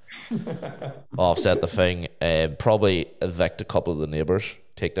fucking offset the thing. Probably evict a couple of the neighbours.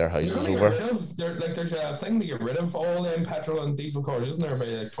 Take their houses over. There's a thing to get rid of all them petrol and diesel cars, isn't there, by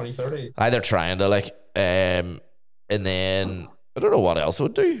 2030? They're trying to and then I don't know what else I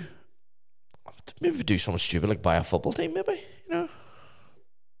would do. Maybe do something stupid like buy a football team, maybe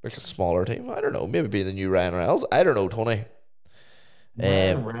like a smaller team. I don't know. Maybe be the new Ryan Reynolds. I don't know, Tony.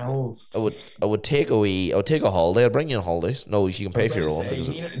 Reynolds. I would take a holiday. I'd bring you on holidays. No, you can pay for your own.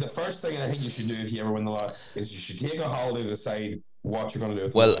 The first thing I think you should do if you ever win the lot is you should take a holiday to decide what you're going to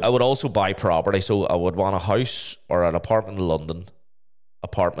do. Well, I would also buy property. So I would want a house or an apartment in London,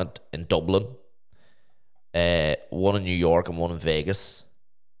 apartment in Dublin, one in New York and one in Vegas,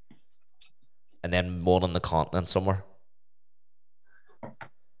 and then one on the continent somewhere.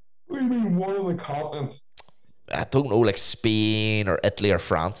 What do you mean one on the continent? I don't know, like Spain or Italy or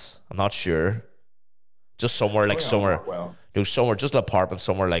France. I'm not sure. Just somewhere somewhere, just an apartment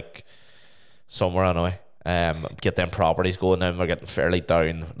somewhere anyway. Get them properties going. Then we're getting fairly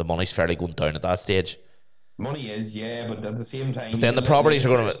down. The money's fairly going down at that stage. Money is, yeah, but at the same time, but then the properties are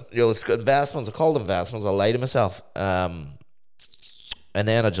going to, it's investments. I call them investments. I'll lie to myself. And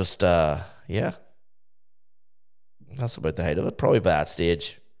then I just, that's about the height of it. Probably by that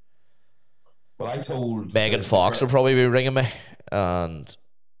stage. Well, I told Megan Fox will probably be ringing me, and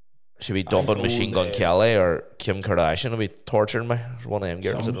she'll be dumping Machine Gun Kelly, or Kim Kardashian will be torturing me. There's one of them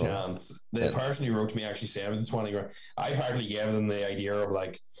girls. Some chance. The person who wrote to me actually said it's 20 grand. I hardly gave them the idea of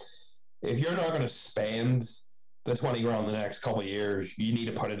if you're not going to spend the 20 grand the next couple of years, you need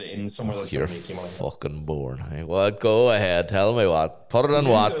to put it in somewhere that's going to make you money. Fucking boring. Hey, what? Go ahead. Tell me what. Put it in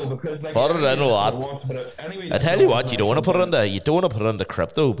what? Put it in what? I tell you what. You don't want to put it into. You don't want to put it into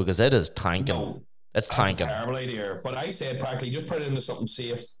crypto because it is tanking. No, it's tanking. That's a terrible idea. But I said practically just put it into something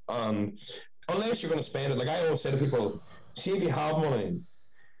safe. Unless you're going to spend it. Like I always say to people, see if you have money.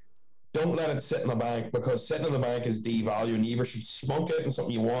 Don't let it sit in the bank, because sitting in the bank is devalue, and you either should spunk it in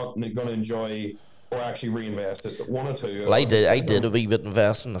something you want and you're going to enjoy, or actually reinvest it. One or two. Well, I did a wee bit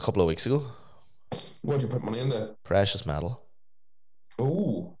investing a couple of weeks ago. What'd you put money into? Precious metal.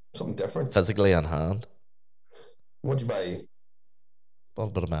 Oh, something different. Physically on hand. What'd you buy? Bought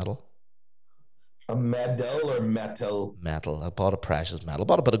a bit of metal. A medal or metal? Metal. I bought a precious metal. I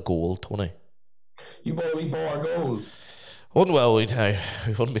bought a bit of gold, Tony. You bought a wee bar of gold? We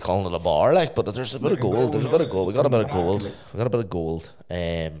wouldn't be calling it a bar, but there's a bit of gold. There's a bit of gold. We got a bit of gold.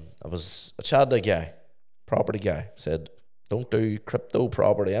 I chatted to a guy, property guy, said, don't do crypto,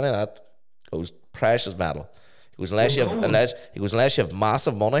 property, any of that. He goes, precious metal. He goes, unless you have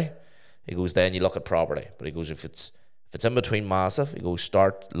massive money, he goes, then you look at property. But he goes, if it's in between massive, he goes,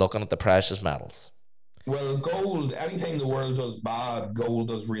 start looking at the precious metals. Well, gold, anytime the world does bad, gold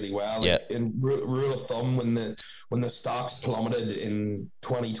does really well. Yeah. In rule of thumb, when the stocks plummeted in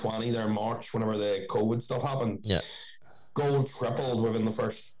 2020, there in March, whenever the COVID stuff happened, gold tripled within the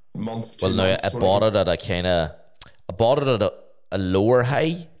first month. Well, no, I bought it at a lower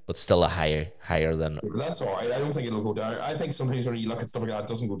high, but still a higher than. That's all right. I don't think it'll go down. I think sometimes when you look at stuff like that, it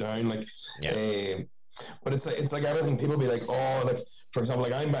doesn't go down. But it's like everything. People be like, for example,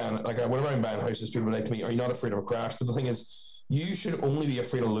 whenever I'm buying houses, people be like to me, "Are you not afraid of a crash?" But the thing is, you should only be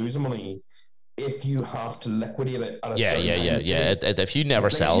afraid of losing money if you have to liquidate it at a certain time. If you never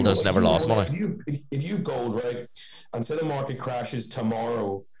sell, there's never lost money. If you gold, right, and say the market crashes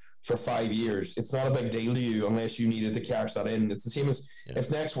tomorrow for 5 years, it's not a big deal to you unless you needed to cash that in. It's the same as if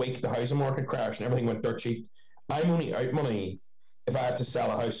next week the housing market crashed and everything went dirt cheap. I'm only out money if I have to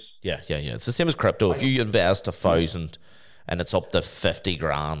sell a house. Yeah. It's the same as crypto. If you invest 1,000 and it's up to 50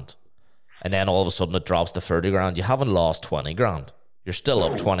 grand, and then all of a sudden it drops to 30 grand, you haven't lost 20 grand. You're still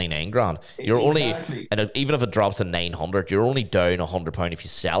up 29 grand. You're only, and even if it drops to 900, you're only down £100 if you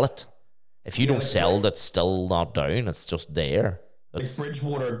sell it. If you don't sell, that's still not down. It's just there. Like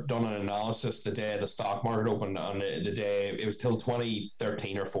Bridgewater done an analysis the day the stock market opened, on the day it was till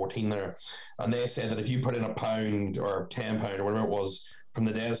 2013 or 14 there, and they said that if you put in £1 or £10 or whatever it was from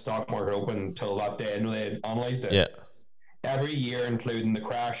the day the stock market opened till that day, and they analysed it. Yeah. Every year, including the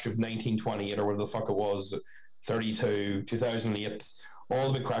crash of 1928 or whatever the fuck it was, 32, 2008,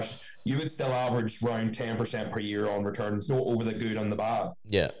 all the big crashes, you would still average around 10% per year on returns, no over the good and the bad.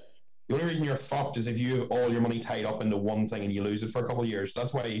 Yeah. The only reason you're fucked is if you have all your money tied up into one thing and you lose it for a couple of years.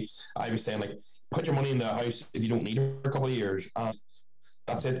 That's why I was saying, like, put your money in the house if you don't need it for a couple of years. And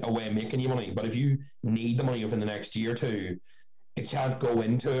that's it, a way of making you money. But if you need the money within the next year or two, it can't go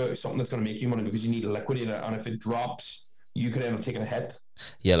into something that's going to make you money because you need to liquidate it. And if it drops, you could end up taking a hit.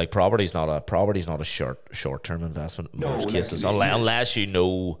 Yeah, like property's not a short term investment in most cases, unless you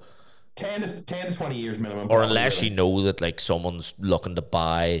know 10 to 20 years minimum, or unless you know that like someone's looking to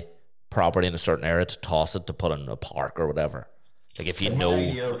buy property in a certain area to toss it to put in a park or whatever. Like if you know, my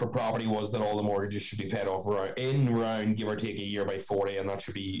idea for property was that all the mortgages should be paid off around give or take a year by 40, and that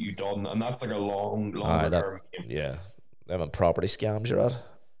should be you done. And that's like a long term game. Yeah, them property scams you're at.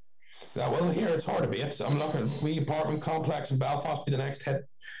 Yeah, well, here it's hard to beat. I'm looking. We apartment complex in Belfast be the next hit.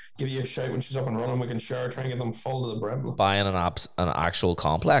 Give you a shout when she's up and running. We can share, try and get them full to the brim. Buying an actual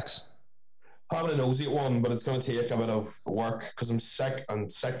complex. Having a nosy at one, but it's going to take a bit of work because I'm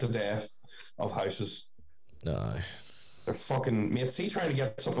sick to death of houses. No, they're fucking mate. See, trying to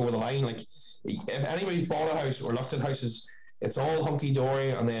get something over the line. Like, if anybody's bought a house or looked at houses, it's all hunky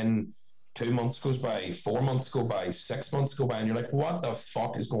dory, and then 2 months goes by, 4 months go by, 6 months go by, and you're like, what the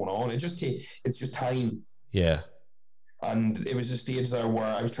fuck is going on? It's just time. Yeah. And it was a stage there where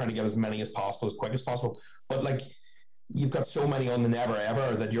I was trying to get as many as possible, as quick as possible. But like, you've got so many on the never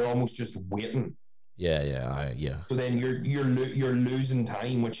ever that you're almost just waiting. Yeah. So then you're losing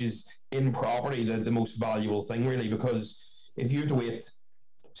time, which is in property the most valuable thing, really, because if you have to wait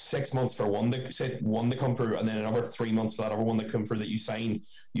 6 months for one to come through, and then another 3 months for that other one to come through that you signed,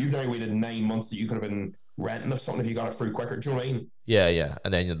 you've now waited 9 months that you could have been renting of something if you got it through quicker. Do you know what I mean? Yeah.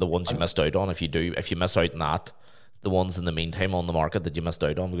 And then the ones you missed out on, if you miss out on that, the ones in the meantime on the market that you missed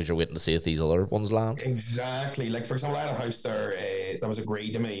out on because you're waiting to see if these other ones land. Exactly. Like, for example, I had a house there that was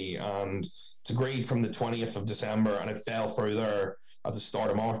agreed to me, and it's agreed from the 20th of December, and it fell through there at the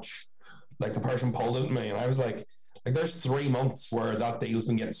start of March. Like, the person pulled it to me, and I was like, there's 3 months where that deal's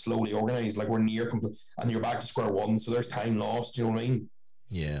been getting slowly organised. Like, we're near complete, and you're back to square one, so there's time lost. Do you know what I mean?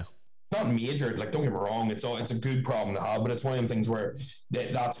 Yeah. Not major, like, don't get me wrong, it's a good problem to have, but it's one of them things where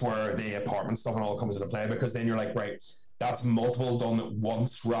that's where the apartment stuff and all comes into play, because then you're like, right, that's multiple done at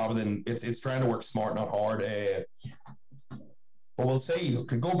once rather than it's trying to work smart, not hard. But we'll see.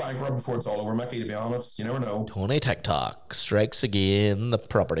 Could go bankrupt before it's all over, Mickey, to be honest. You never know. Tony TikTok strikes again, the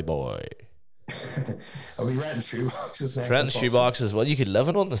property boy. I'll be renting shoeboxes next. Renting shoeboxes. Well, you could live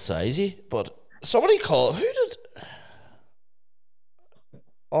in on the sizey, but somebody called.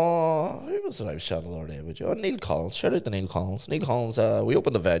 Who was it I was chatting the other day with you? Oh, Neil Collins. Shout out to Neil Collins. Neil Collins, we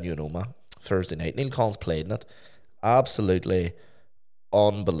opened the venue in Oma Thursday night. Neil Collins played in it. Absolutely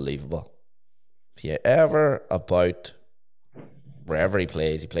unbelievable. If you ever about wherever he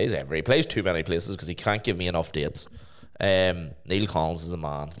plays everywhere. He plays too many places because he can't give me enough dates. Neil Collins is a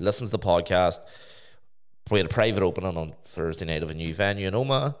man. He listens to the podcast. We had a private opening on Thursday night of a new venue in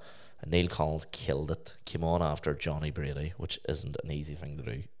Oma, and Neil Collins killed it. Came on after Johnny Brady, which isn't an easy thing to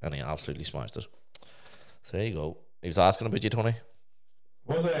do, and he absolutely smashed it. So there you go. He was asking about you, Tony.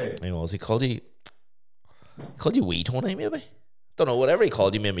 Was he? He was. He called you wee Tony, maybe? Don't know. Whatever he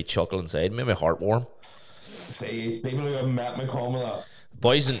called you made me chuckle inside. Made my heart warm. See, people who haven't met me call me that.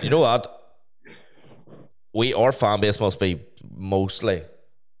 Boys, and you know what? Our fan base must be mostly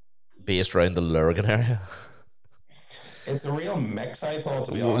based around the Lurgan area. It's a real mix, I thought,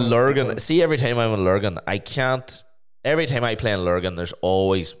 to be honest. Lurgan. See, every time I'm in Lurgan, every time I play in Lurgan, there's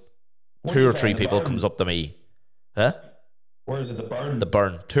always 2 or 3 people comes up to me. Huh? Where is it, the Burn? The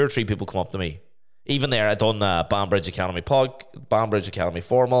Burn. 2 or 3 people come up to me. Even there, I done Banbridge Academy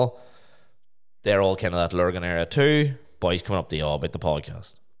formal. They're all kind of that Lurgan area too. Boys coming up to you all about the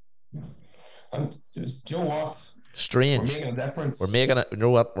podcast. And just, do you know what? Strange. We're making a difference. We're making it. You know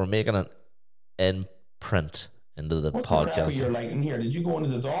what? We're making an imprint into the podcast. What's the with your lighting here? Did you go into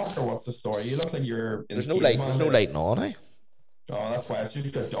the dark, or what's the story? You look like you're. There's no light. There's no lighting on, eh? Oh, that's why it's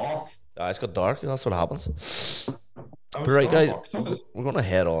just got dark. It's got dark. That's what happens. But right, guys, we're going to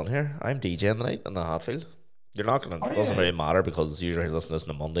head on here. I'm DJing tonight in the Hatfield. You're not gonna. It doesn't really matter because it's usually listening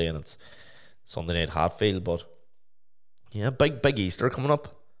to Monday and it's Sunday night Hatfield. But yeah, big Easter coming up.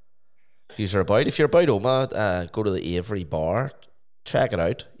 If you're about Oma, go to the Avery Bar. Check it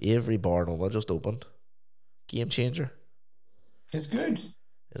out. Avery Bar in Oma just opened. Game changer. It's good.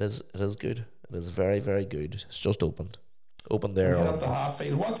 It is good. It is very, very good. It's just opened. Opened there. Up the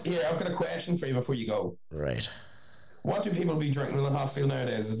Hatfield. What? Here, I've got a question for you before you go. Right. What do people be drinking in the Hatfield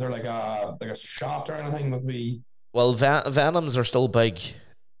nowadays? Is there like a shot or anything that be? Well, Venoms are still big.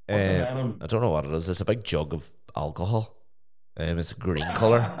 What's a Venom? I don't know what it is. It's a big jug of alcohol. It's a green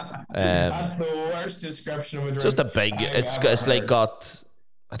color. That's the worst description of a drink. Just a big. It's like got.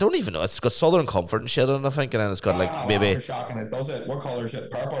 I don't even know. It's got Southern Comfort and shit in it, I think, and then it's got like maybe. Shocking it, does it? What color is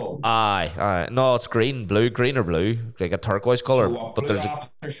it? Purple. Aye. No, it's green or blue, like a turquoise color. So but there's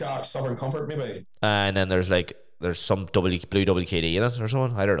Aftershock, Southern Comfort, maybe. And then there's some blue WKD in it or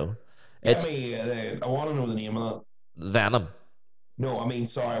something. I don't know. I want to know the name of that. Venom. No, I mean,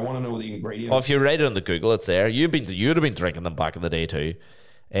 sorry, I want to know the ingredients. Well, if you write it on the Google, it's there. You'd have been drinking them back in the day too.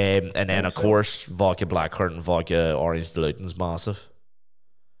 And then of course, vodka blackcurrant and vodka orange diluting's massive.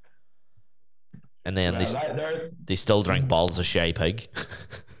 And then they still drink balls of shy pig.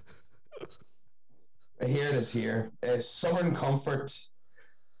 Here it is. Here, Southern Comfort.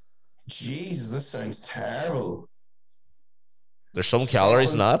 Jesus, this sounds terrible. There's some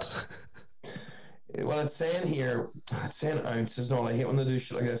calories in that. Well, it's saying here, it's saying ounces. No, I hate when they do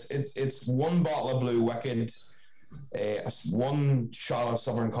shit like this. It's 1 bottle of Blue Wicked, 1 shot of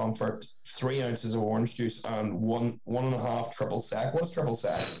Southern Comfort, 3 ounces of orange juice, and 1.5 triple sec. What's triple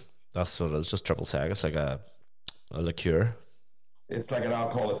sec? That's what it is. Just triple sec. It's like a liqueur. It's like an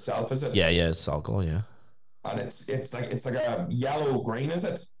alcohol itself, is it? Yeah, it's alcohol. Yeah. And it's like a yellow green, is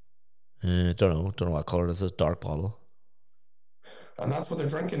it? Don't know what color it is. It's a dark bottle. And that's what they're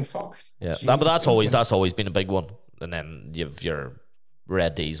drinking. Fuck. Yeah, but that's always been a big one. And then you've your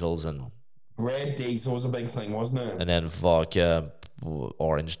red diesels and red diesel was a big thing, wasn't it? And then vodka,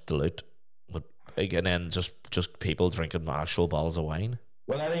 orange dilute, and then just people drinking actual bottles of wine.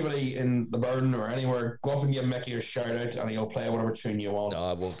 Well, anybody in the Burden or anywhere, go up and give Mickey a shout out, and he'll play whatever tune you want. No,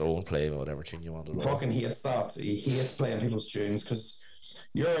 I won't play whatever tune you want. He fucking hates that. He hates playing people's tunes because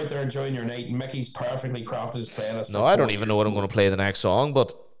you're out there enjoying your night, and Mickey's perfectly crafted his playlist. No, I don't even know what I'm going to play the next song,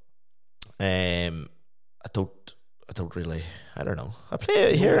 but I don't really. I don't know. I play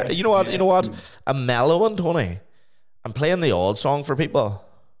it here. You know what? A mellow one, Tony. I'm playing the old song for people.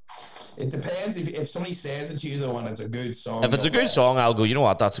 It depends if somebody says it to you though, and it's a good song. If it's a good song, I'll go, you know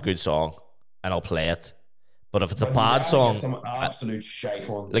what, that's a good song, and I'll play it. But if it's a bad song, some absolute shite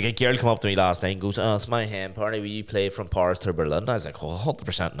ones. Like a girl come up to me last night and goes, "Oh, it's my hen party. Will you play From Paris to Berlin?" I was like, "Oh,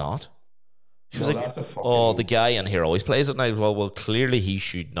 100% not." She was like, "Oh, the guy in here always plays it." And I was, well, clearly he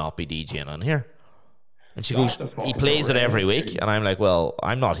should not be DJing on here. And she goes, "He plays it every week." And I'm like, "Well,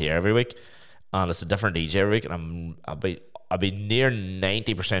 I'm not here every week, and it's a different DJ every week." And I'll be near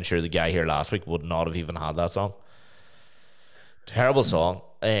 90% sure the guy here last week would not have even had that song. Terrible song.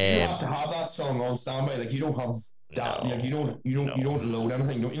 You have to have that song on standby. Like you don't have that. No, like you don't load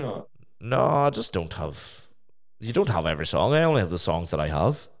anything, don't you? Know? No, I just don't have. You don't have every song. I only have the songs that I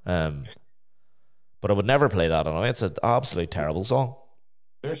have. But I would never play that on it. It's an absolute terrible song.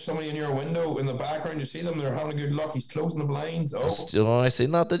 There's somebody in your window in the background. You see them. They're having a good look. He's closing the blinds. I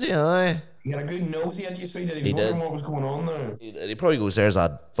seen that. Did you? Aye. He had a good nosy at you, so he was wondering what was going on there. He probably goes, "There's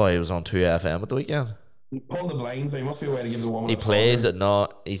that boy who was on 2FM at the weekend." He pulled the blinds. So he must be a way to give the woman. He plays it. No,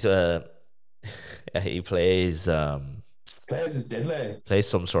 he's he plays. Plays his diddley. Plays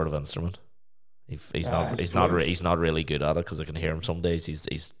some sort of instrument. He's not really good at it because I can hear him some days.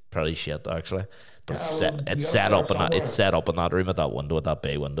 He's pretty shit actually. But it's set up in that room at that window, at that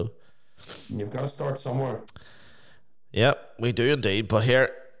bay window. You've got to start somewhere. Yep, we do indeed. But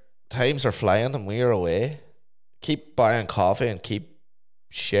here, times are flying and we are away. Keep buying coffee and keep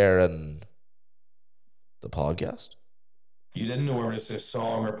sharing the podcast. You didn't know whether it's a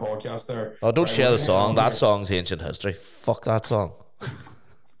song or podcast there. Oh, don't share the song. That song's ancient history. Fuck that song.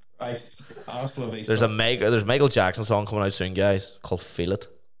 Right. There's Michael Jackson song coming out soon, guys, called "Feel It,"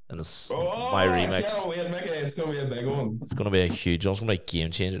 and it's my remix. It's gonna be a big one. It's gonna be a huge one. It's gonna be a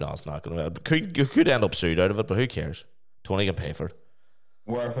game changer. No, it's not gonna be. You could end up sued out of it, but who cares? Tony can pay for it.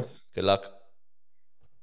 Worth it. Good luck.